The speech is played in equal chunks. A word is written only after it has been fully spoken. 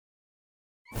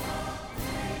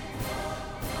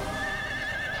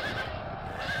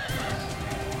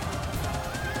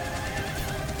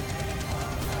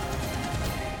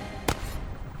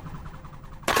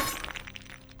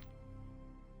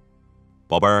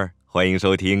宝贝儿，欢迎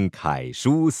收听凯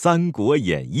叔《三国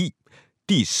演义》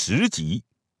第10集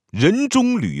《人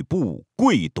中吕布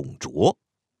跪董卓》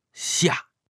下。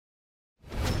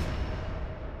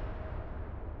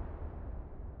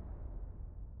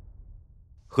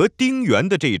和丁原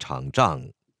的这场仗，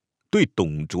对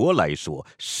董卓来说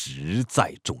实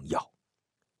在重要。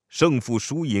胜负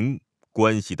输赢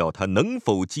关系到他能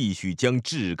否继续将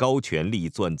至高权力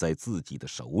攥在自己的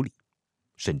手里，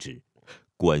甚至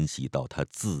关系到他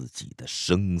自己的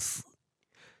生死。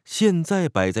现在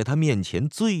摆在他面前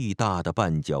最大的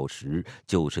绊脚石，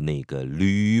就是那个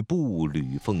吕布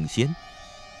吕奉先。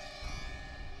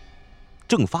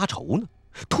正发愁呢，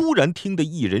突然听得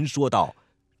一人说道：“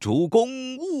主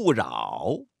公勿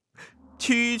扰，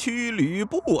区区吕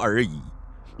布而已，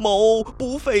某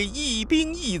不费一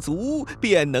兵一卒，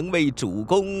便能为主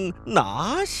公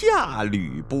拿下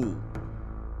吕布。”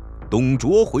董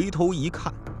卓回头一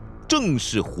看，正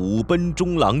是虎贲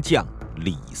中郎将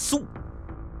李肃。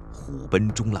虎贲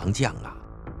中郎将啊，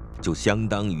就相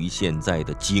当于现在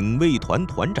的警卫团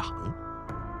团长。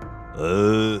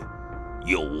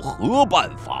有何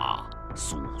办法？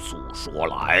速速说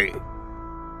来。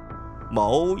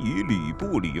某与吕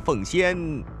布吕奉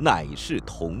先乃是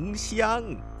同乡，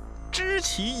知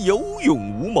其有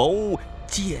勇无谋，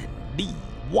见利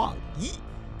忘义。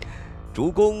主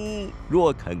公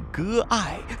若肯割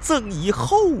爱，赠以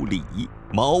厚礼，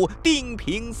某定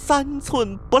凭3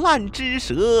寸不烂之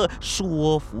舌，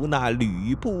说服那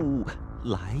吕布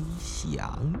来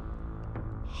降。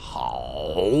好，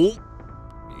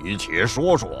你且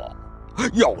说说，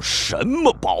要什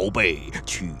么宝贝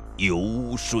去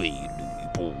游说吕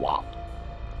布啊？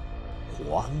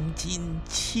黄金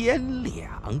1000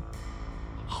两。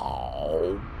好。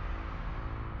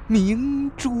明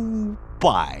珠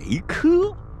100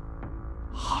颗。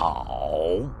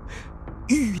好。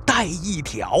玉带1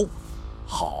条。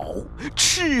好。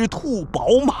赤兔宝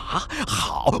马。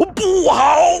好。不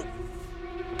好！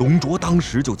董卓当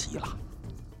时就急了。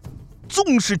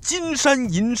纵是金山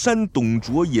银山，董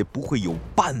卓也不会有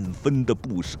半分的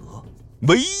不舍，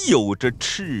唯有这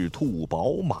赤兔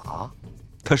宝马，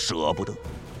他舍不得。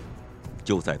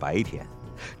就在白天，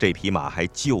这匹马还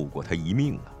救过他一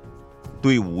命啊！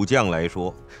对武将来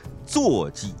说，坐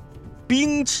骑、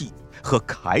兵器和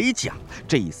铠甲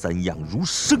这3样如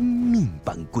生命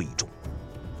般贵重，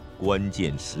关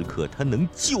键时刻他能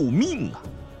救命啊！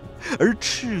而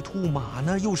赤兔马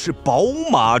呢，又是宝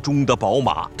马中的宝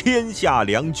马，天下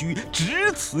良驹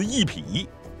只此一匹。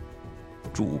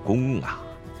主公啊，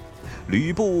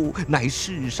吕布乃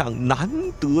世上难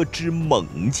得之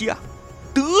猛将，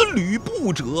得吕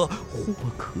布者，或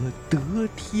可得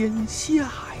天下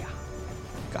呀！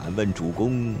敢问主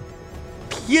公，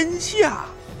天下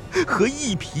和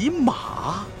一匹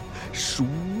马，孰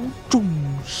重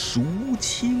孰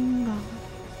轻啊？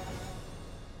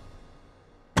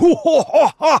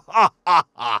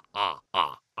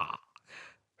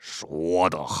说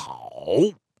得好，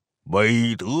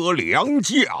未得良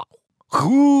将，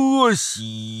何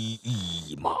惜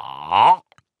一马？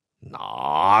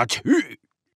拿去！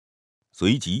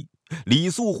随即，李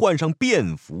肃换上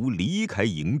便服，离开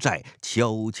营寨，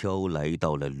悄悄来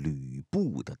到了吕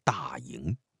布的大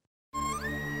营。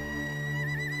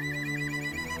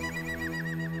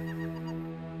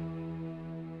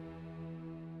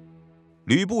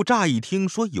吕布乍一听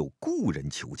说有故人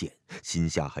求见，心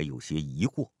下还有些疑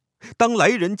惑。当来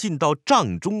人进到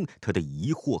帐中，他的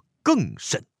疑惑更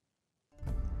甚。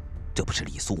这不是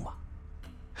李肃吗？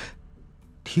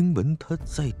听闻他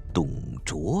在董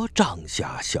卓帐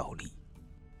下效力，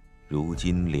如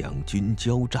今两军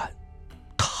交战，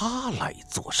他来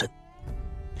作甚？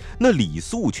那李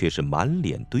肃却是满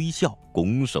脸堆笑，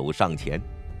拱手上前：“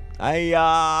哎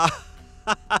呀，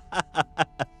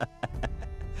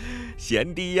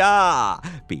贤弟呀，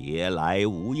别来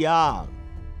无恙。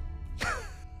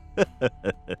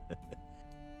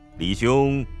李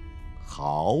兄，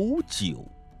好久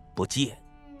不见。”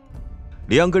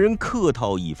两个人客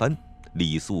套一番，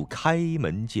李肃开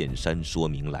门见山说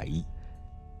明来意：“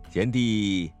贤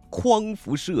弟匡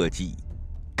扶社稷，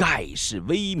盖世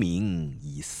威名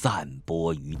已散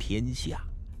播于天下，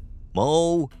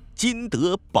某今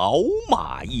得宝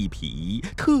马1匹，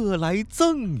特来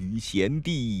赠与贤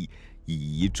弟，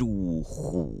以助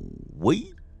虎威。”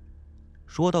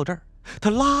说到这儿，他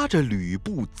拉着吕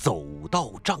布走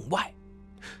到帐外。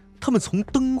他们从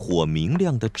灯火明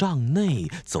亮的帐内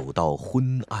走到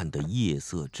昏暗的夜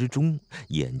色之中，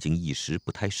眼睛一时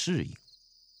不太适应。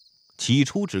起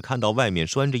初只看到外面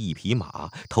拴着一匹马，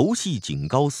头系颈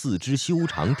高，四肢修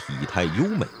长，体态优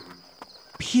美。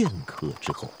片刻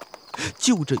之后，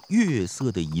就着月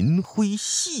色的银辉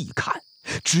细看，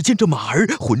只见这马儿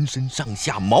浑身上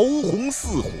下毛红似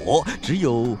火，只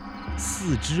有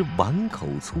4只碗口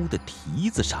粗的蹄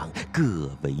子上各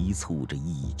围簇着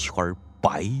一圈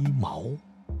白毛，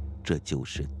这就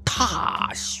是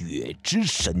踏雪之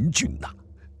神骏呐！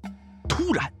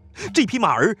突然，这匹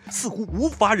马儿似乎无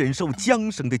法忍受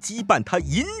缰绳的羁绊，它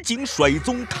引颈甩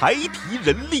鬃，抬蹄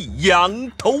人立，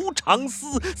仰头长嘶，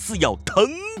似要腾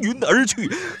云而去。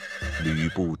吕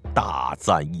布大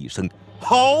赞一声：“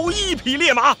好一匹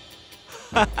烈马！”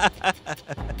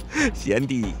贤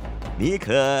弟，你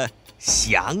可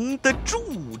降得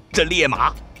住这烈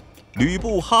马？吕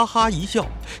布哈哈一笑，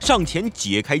上前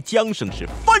解开缰绳，是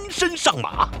翻身上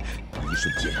马。一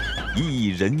瞬间，一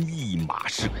人一马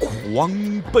是狂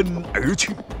奔而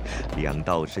去，两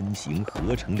道身形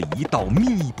合成了一道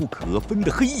密不可分的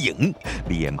黑影。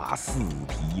烈马四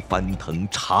蹄翻腾，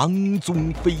长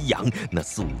鬃飞扬，那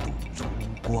速度如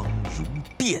光如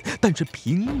电，但是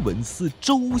平稳似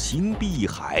舟行碧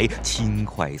海，轻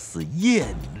快似雁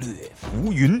掠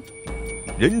浮云。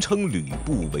人称吕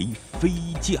布为飞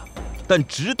将，但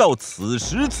直到此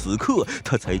时此刻，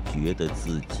他才觉得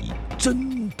自己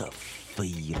真的飞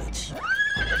了起来。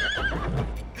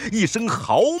一声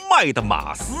豪迈的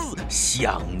马嘶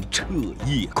响彻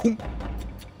夜空。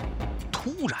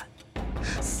突然，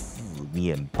四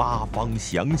面八方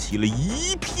响起了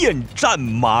一片战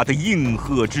马的应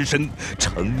和之声，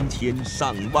成千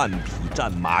上万匹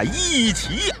战马一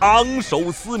起昂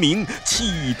首嘶鸣，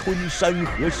气吞山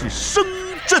河，是声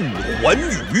震寰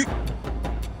宇。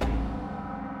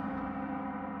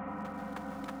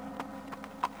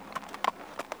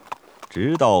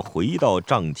直到回到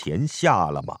帐前下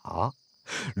了马，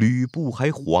吕布还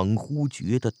恍惚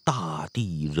觉得大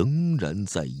地仍然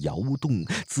在摇动，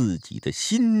自己的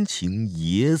心情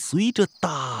也随着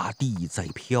大地在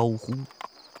飘忽。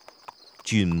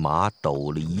骏马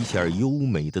抖了一下优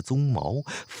美的鬃毛，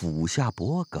俯下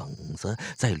脖梗子，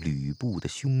在吕布的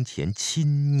胸前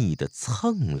亲昵地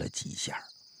蹭了几下。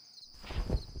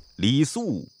李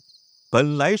肃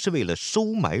本来是为了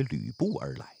收买吕布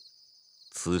而来，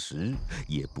此时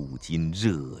也不禁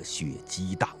热血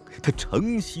激荡，他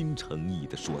诚心诚意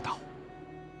地说道：“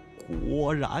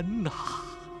果然呐，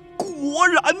果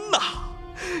然呐！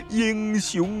英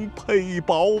雄配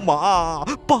宝马，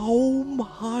宝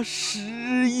马是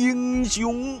英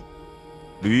雄。”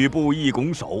吕布一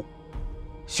拱手：“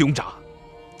兄长，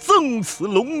赠此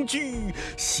龙驹，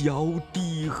小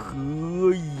弟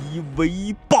何以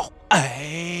为报？”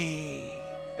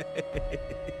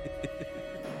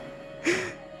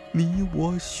你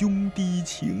我兄弟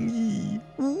情谊，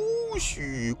无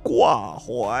需挂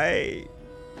怀。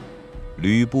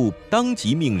吕布当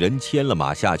即命人牵了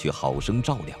马下去，好生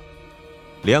照料。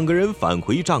两个人返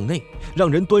回帐内，让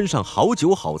人端上好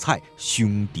酒好菜，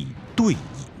兄弟对饮。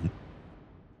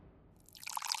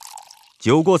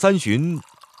酒过3巡，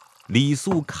李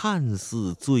肃看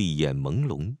似醉眼朦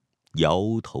胧，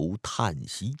摇头叹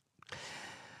息：“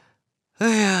哎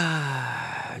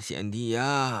呀，贤弟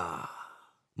呀，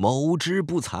某之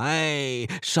不才，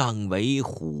尚为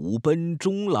虎贲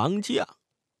中郎将。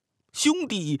兄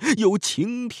弟有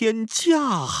擎天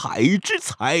架海之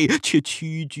才，却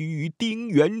屈居于丁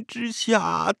原之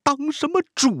下，当什么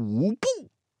主簿？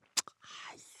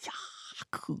哎呀，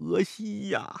可惜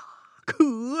呀，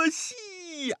可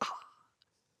惜呀！”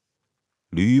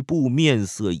吕布面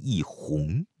色一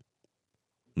红，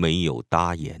没有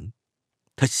答言，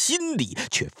他心里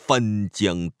却翻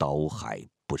江倒海，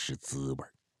不是滋味。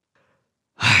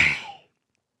唉，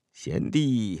贤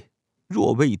弟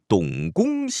若为董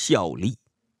公效力，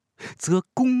则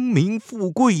功名富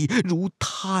贵如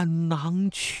探囊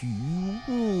取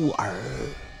物耳。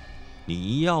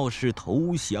你要是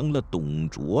投降了董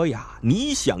卓呀，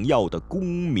你想要的功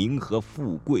名和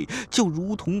富贵，就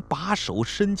如同把手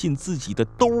伸进自己的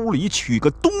兜里取个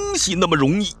东西那么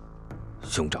容易。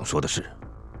兄长说的是，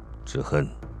只恨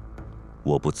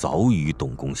我不早与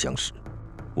董公相识，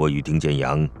我与丁建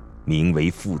阳名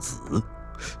为父子，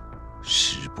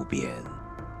事不便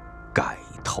改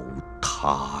投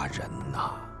他人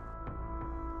呐。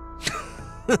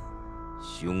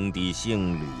兄弟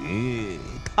姓吕，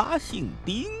他姓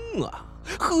丁啊，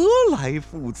何来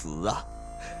父子啊？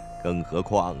更何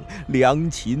况良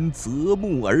禽择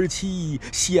木而栖，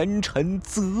贤臣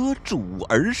择主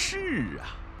而事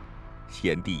啊。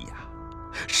贤弟呀，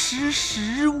识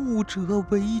时务者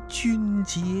为俊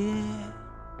杰。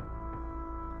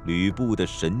吕布的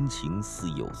神情似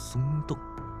有松动，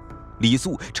李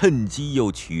肃趁机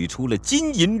又取出了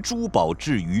金银珠宝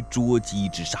置于桌机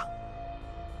之上。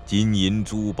金银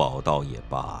珠宝倒也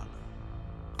罢了，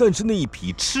但是那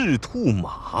匹赤兔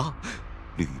马，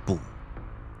吕布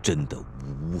真的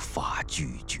无法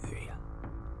拒绝呀。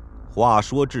话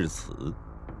说至此，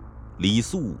李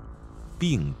肃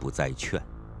并不再劝，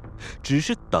只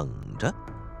是等着，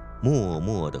默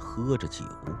默地喝着酒，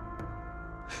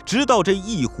直到这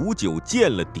一壶酒见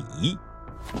了底，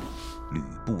吕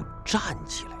布站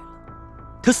起来了。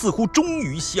他似乎终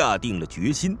于下定了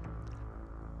决心。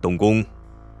董公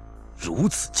如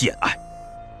此见爱，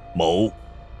某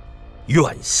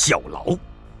愿效劳。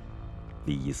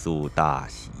李肃大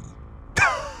喜，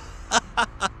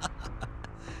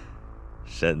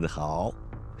甚好，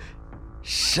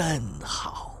甚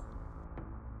好。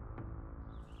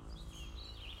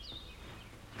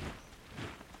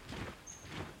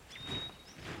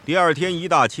第二天一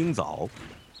大清早，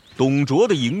董卓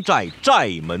的营寨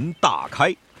寨门大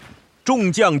开，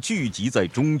众将聚集在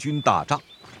中军大帐，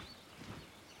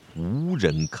无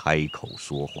人开口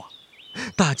说话，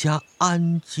大家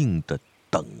安静地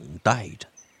等待着。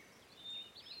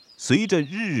随着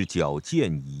日角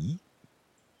渐移，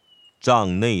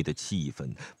帐内的气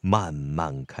氛慢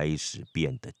慢开始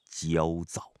变得焦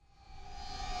躁。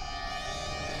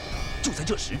就在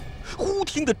这时，忽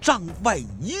听得帐外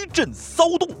一阵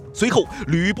骚动，随后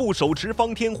吕布手持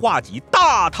方天画戟，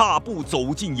大踏步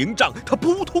走进营帐，他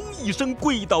扑通一声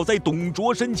跪倒在董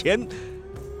卓身前。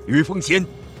吕奉先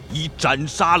以斩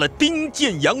杀了丁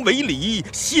建阳为礼，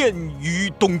献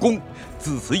于董公。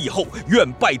自此以后，愿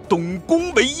拜董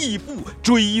公为义父，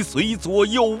追随左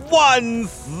右，万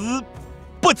死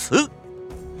不辞。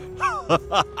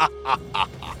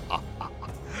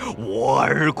我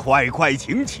儿快快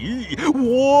请起，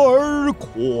我儿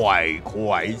快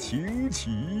快请起。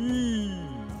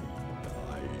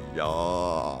哎呀，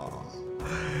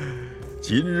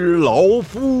今日老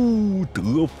夫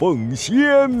得奉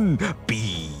先，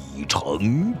必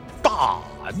成大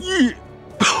业。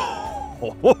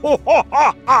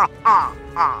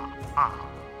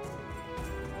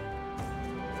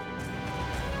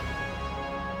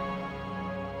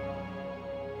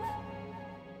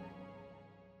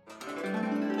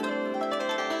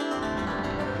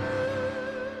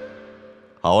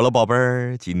好了，宝贝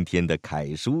儿，今天的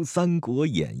凯叔《三国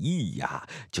演义》呀，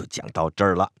就讲到这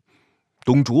儿了。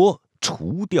董卓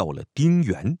除掉了丁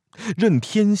原，任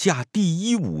天下第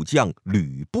一武将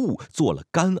吕布做了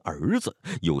干儿子，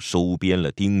又收编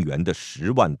了丁原的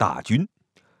10万大军。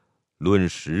论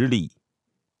实力，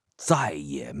再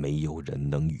也没有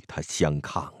人能与他相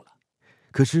抗了。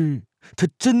可是他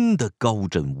真的高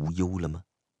枕无忧了吗？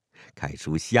凯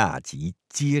叔下集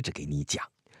接着给你讲。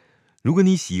如果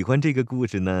你喜欢这个故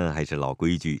事呢，还是老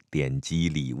规矩，点击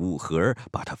礼物盒，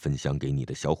把它分享给你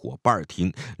的小伙伴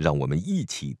听，让我们一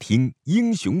起听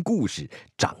英雄故事，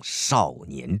长少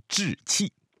年志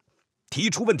气。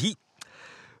提出问题：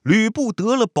吕布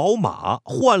得了宝马，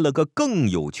换了个更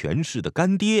有权势的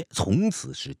干爹，从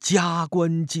此是加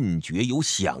官进爵，有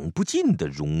享不尽的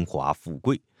荣华富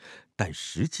贵，但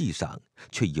实际上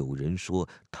却有人说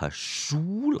他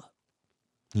输了。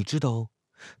你知道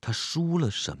他输了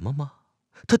什么吗？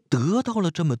他得到了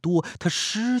这么多，他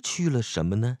失去了什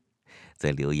么呢？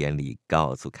在留言里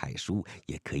告诉凯叔，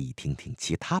也可以听听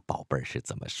其他宝贝儿是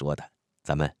怎么说的。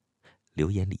咱们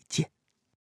留言里见。